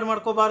ವಿಡಿಯೋನ ರೆಕಾರ್ಡ್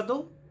ಮಾಡ್ಕೋಬಾರ್ದು?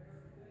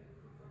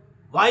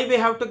 Why we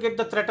have to get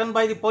the threaten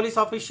by the police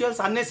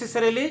officials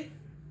unnecessarily?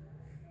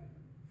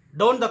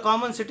 Don't the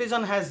common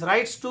citizen has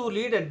rights to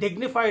lead a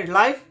dignified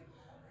life?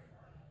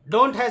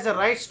 Don't has a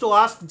rights to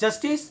ask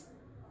justice?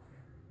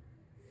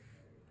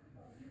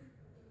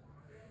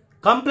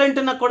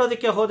 ಕಂಪ್ಲೇಂಟನ್ನು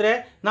ಕೊಡೋದಕ್ಕೆ ಹೋದರೆ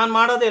ನಾನು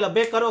ಮಾಡೋದೇ ಇಲ್ಲ,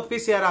 ಬೇಕಾರೋ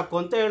PCR ಹಾಕು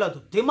ಅಂತ ಹೇಳೋದು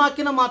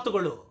ದಿಮಾಕಿನ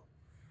ಮಾತುಗಳು.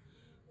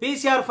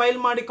 PCR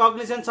file ಮಾಡಿ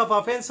ಕಾಗ್ನಿಸೆನ್ಸ್ ಆಫ್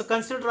ಅಫೆನ್ಸ್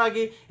ಕನ್ಸಿಡರ್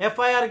ಆಗಿ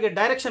FIRಗೆ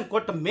ಡೈರೆಕ್ಷನ್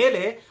ಕೊಟ್ಟ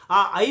ಮೇಲೆ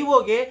ಆ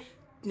IOಗೆ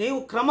ನೀವು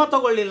ಕ್ರಮ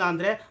ತಗೊಳ್ಳಿಲ್ಲ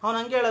ಅಂದರೆ ಅವನು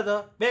ಹಂಗೆ ಹೇಳೋದು,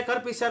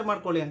 ಬೇಕಾದ್ರೆ PCR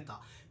ಮಾಡ್ಕೊಳ್ಳಿ ಅಂತ.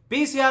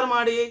 PCR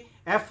ಮಾಡಿ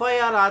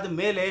FIR ಆದ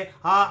ಮೇಲೆ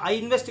ಆ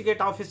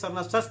ಇನ್ವೆಸ್ಟಿಗೇಟ್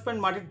ಆಫೀಸರ್ನ ಸಸ್ಪೆಂಡ್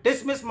ಮಾಡಿ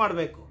ಡಿಸ್ಮಿಸ್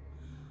ಮಾಡಬೇಕು.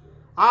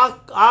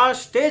 ಆ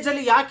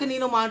ಸ್ಟೇಜಲ್ಲಿ ಯಾಕೆ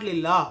ನೀನು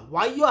ಮಾಡಲಿಲ್ಲ?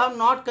 Why you have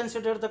not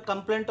considered the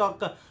complaint are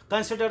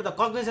considered the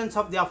cognisance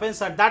of the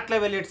offence at that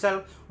level it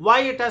self? Why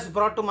it has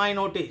brought to my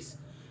notice?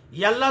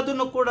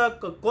 ಎಲ್ಲದನ್ನು ಕೂಡ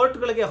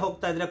ಕೋರ್ಟ್ಗಳಿಗೆ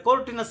ಹೋಗ್ತಾ ಇದ್ರೆ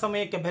ಕೋರ್ಟಿನ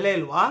ಸಮಯಕ್ಕೆ ಬೆಲೆ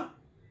ಇಲ್ವಾ?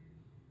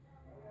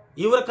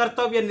 ಇವರ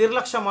ಕರ್ತವ್ಯ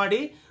ನಿರ್ಲಕ್ಷ್ಯ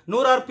ಮಾಡಿ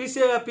ನೂರಾರು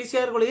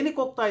PCRಗಳು ಏನಕ್ಕೆ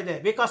ಹೋಗ್ತಾ ಇದೆ?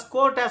 Because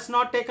court has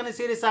not taken A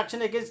serious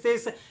action against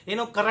this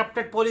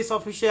corrupted police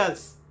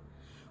officials.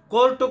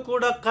 Court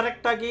ಕೂಡ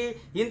ಕರೆಕ್ಟಾಗಿ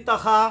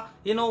ಇಂತಹ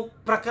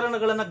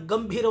ಪ್ರಕರಣಗಳನ್ನು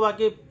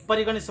ಗಂಭೀರವಾಗಿ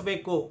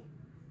ಪರಿಗಣಿಸಬೇಕು.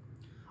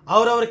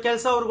 ಅವರವರ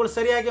ಕೆಲಸ ಅವರುಗಳು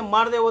ಸರಿಯಾಗಿ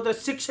ಮಾಡದೆ ಹೋದರೆ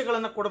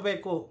ಶಿಕ್ಷೆಗಳನ್ನು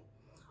ಕೊಡಬೇಕು.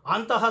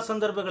 ಅಂತಹ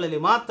ಸಂದರ್ಭಗಳಲ್ಲಿ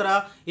ಮಾತ್ರ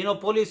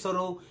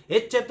ಪೊಲೀಸರು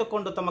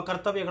ಎಚ್ಚೆತ್ತುಕೊಂಡು ತಮ್ಮ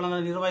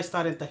ಕರ್ತವ್ಯಗಳನ್ನು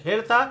ನಿರ್ವಹಿಸ್ತಾರೆ ಅಂತ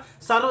ಹೇಳ್ತಾ,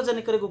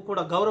 ಸಾರ್ವಜನಿಕರಿಗೂ ಕೂಡ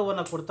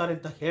ಗೌರವವನ್ನು ಕೊಡ್ತಾರೆ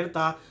ಅಂತ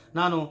ಹೇಳ್ತಾ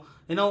ನಾನು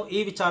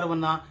ಈ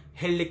ವಿಚಾರವನ್ನು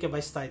ಹೇಳಲಿಕ್ಕೆ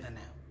ಬಯಸ್ತಾ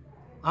ಇದ್ದೇನೆ.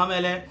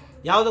 ಆಮೇಲೆ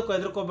ಯಾವುದಕ್ಕೂ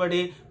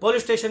ಹೆದರ್ಕೋಬೇಡಿ.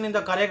 ಪೊಲೀಸ್ ಸ್ಟೇಷನ್ನಿಂದ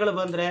ಕರೆಗಳು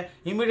ಬಂದರೆ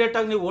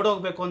ಇಮಿಡಿಯೇಟಾಗಿ ನೀವು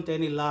ಓಡೋಗಬೇಕು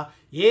ಅಂತೇನಿಲ್ಲ.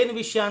 ಏನು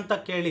ವಿಷಯ ಅಂತ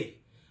ಕೇಳಿ.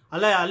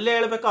 ಅಲ್ಲೇ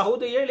ಹೇಳಬೇಕಾ?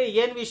 ಹೌದು ಹೇಳಿ,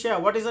 ಏನು ವಿಷಯ,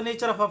 what is the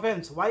nature of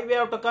offence, why we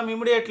have to come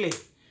immediately,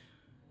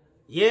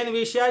 ಏನು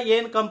ವಿಷಯ,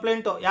 ಏನು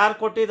ಕಂಪ್ಲೇಂಟು, ಯಾರು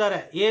ಕೊಟ್ಟಿದ್ದಾರೆ,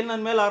 ಏನು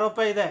ನನ್ನ ಮೇಲೆ ಆರೋಪ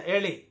ಇದೆ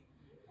ಹೇಳಿ.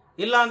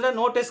 ಇಲ್ಲ ಅಂದರೆ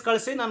ನೋಟಿಸ್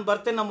ಕಳಿಸಿ, ನಾನು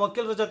ಬರ್ತೀನಿ, ನಮ್ಮ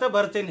ವಕೀಲರ ಜೊತೆ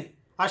ಬರ್ತೀನಿ,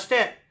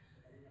 ಅಷ್ಟೇ.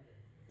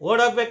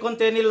 ಓಡೋಗ್ಬೇಕು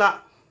ಅಂತೇನಿಲ್ಲ,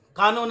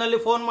 ಕಾನೂನಲ್ಲಿ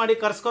ಫೋನ್ ಮಾಡಿ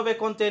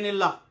ಕರೆಸ್ಕೋಬೇಕು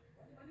ಅಂತೇನಿಲ್ಲ.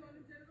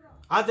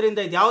 ಆದ್ದರಿಂದ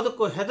ಇದು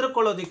ಯಾವುದಕ್ಕೂ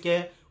ಹೆದರ್ಕೊಳ್ಳೋದಕ್ಕೆ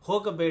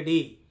ಹೋಗಬೇಡಿ.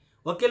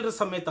 ವಕೀಲರ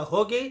ಸಮೇತ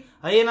ಹೋಗಿ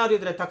ಏನಾದ್ರು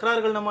ಇದ್ದರೆ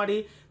ತಕರಾರುಗಳನ್ನ ಮಾಡಿ,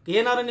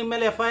 ಏನಾದ್ರು ನಿಮ್ಮ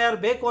ಮೇಲೆ FIR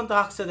ಬೇಕು ಅಂತ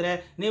ಹಾಕ್ಸಿದ್ರೆ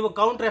ನೀವು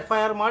ಕೌಂಟ್ರ್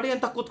FIR ಮಾಡಿ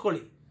ಅಂತ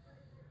ಕೂತ್ಕೊಳ್ಳಿ.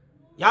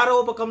 ಯಾರೋ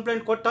ಒಬ್ಬ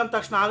ಕಂಪ್ಲೇಂಟ್ ಕೊಟ್ಟ ಅಂದ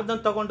ತಕ್ಷಣ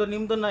ಆಗದಂತ ತಗೊಂಡು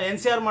ನಿಮ್ಮದನ್ನು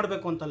NCR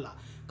ಮಾಡಬೇಕು ಅಂತಲ್ಲ,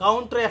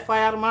 ಕೌಂಟ್ರ್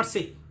FIR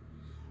ಮಾಡಿಸಿ.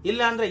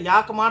 ಇಲ್ಲ ಅಂದರೆ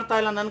ಯಾಕೆ ಮಾಡ್ತಾ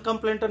ಇಲ್ಲ, ನನ್ನ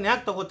ಕಂಪ್ಲೇಂಟನ್ನು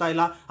ಯಾಕೆ ತಗೋತಾ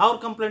ಇಲ್ಲ, ಅವ್ರ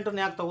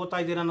ಕಂಪ್ಲೇಂಟನ್ನು ಯಾಕೆ ತಗೋತಾ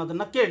ಇದ್ದೀರಾ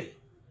ಅನ್ನೋದನ್ನು ಕೇಳಿ.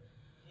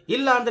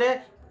 ಇಲ್ಲ ಅಂದರೆ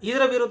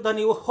ಇದರ ವಿರುದ್ಧ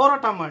ನೀವು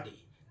ಹೋರಾಟ ಮಾಡಿ,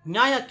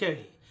 ನ್ಯಾಯ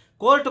ಕೇಳಿ,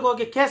 ಕೋರ್ಟ್ಗೆ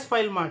ಹೋಗಿ ಕೇಸ್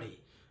ಫೈಲ್ ಮಾಡಿ.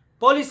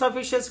 ಪೊಲೀಸ್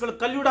ಅಫಿಷಿಯಲ್ಸ್ಗಳು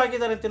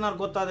ಕಲ್ಯೂಡಾಗಿದ್ದಾರೆ ಅಂತ ಏನಾದ್ರು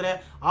ಗೊತ್ತಾದರೆ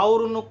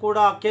ಅವರನ್ನು ಕೂಡ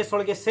ಆ ಕೇಸ್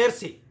ಒಳಗೆ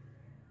ಸೇರಿಸಿ.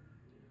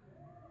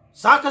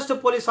 ಸಾಕಷ್ಟು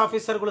ಪೊಲೀಸ್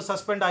ಆಫೀಸರ್ಗಳು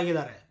ಸಸ್ಪೆಂಡ್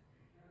ಆಗಿದ್ದಾರೆ.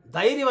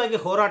 ಧೈರ್ಯವಾಗಿ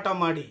ಹೋರಾಟ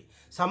ಮಾಡಿ.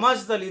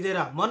 ಸಮಾಜದಲ್ಲಿ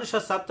ಇದ್ದೀರಾ, ಮನುಷ್ಯ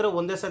ಸತ್ರ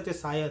ಒಂದೇ ಸತಿ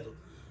ಸಾಯೋದು,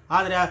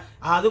 ಆದರೆ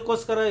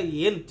ಅದಕ್ಕೋಸ್ಕರ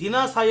ಏನು ದಿನ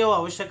ಸಾಯೋ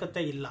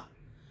ಅವಶ್ಯಕತೆ ಇಲ್ಲ.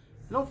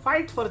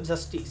 Fight for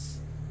justice.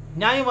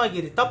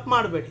 ನ್ಯಾಯವಾಗಿರಿ, ತಪ್ಪು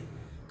ಮಾಡಬೇಡಿ,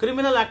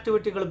 ಕ್ರಿಮಿನಲ್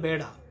ಆ್ಯಕ್ಟಿವಿಟಿಗಳು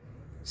ಬೇಡ,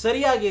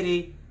 ಸರಿಯಾಗಿರಿ,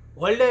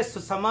 ಒಳ್ಳೆಯ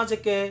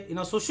ಸಮಾಜಕ್ಕೆ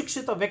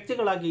ಸುಶಿಕ್ಷಿತ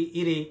ವ್ಯಕ್ತಿಗಳಾಗಿ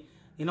ಇರಿ.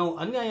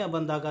 ಅನ್ಯಾಯ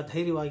ಬಂದಾಗ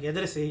ಧೈರ್ಯವಾಗಿ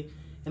ಎದುರಿಸಿ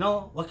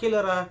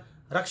ವಕೀಲರ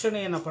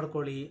ರಕ್ಷಣೆಯನ್ನು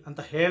ಪಡ್ಕೊಳ್ಳಿ ಅಂತ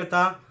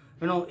ಹೇಳ್ತಾ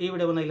ಈ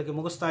ವಿಡಿಯೋವನ್ನು ಇಲ್ಲಿಗೆ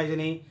ಮುಗಿಸ್ತಾ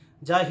ಇದ್ದೀನಿ.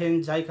 ಜೈ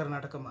ಹಿಂದ್, ಜೈ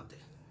ಕರ್ನಾಟಕ ಮಾತೆ.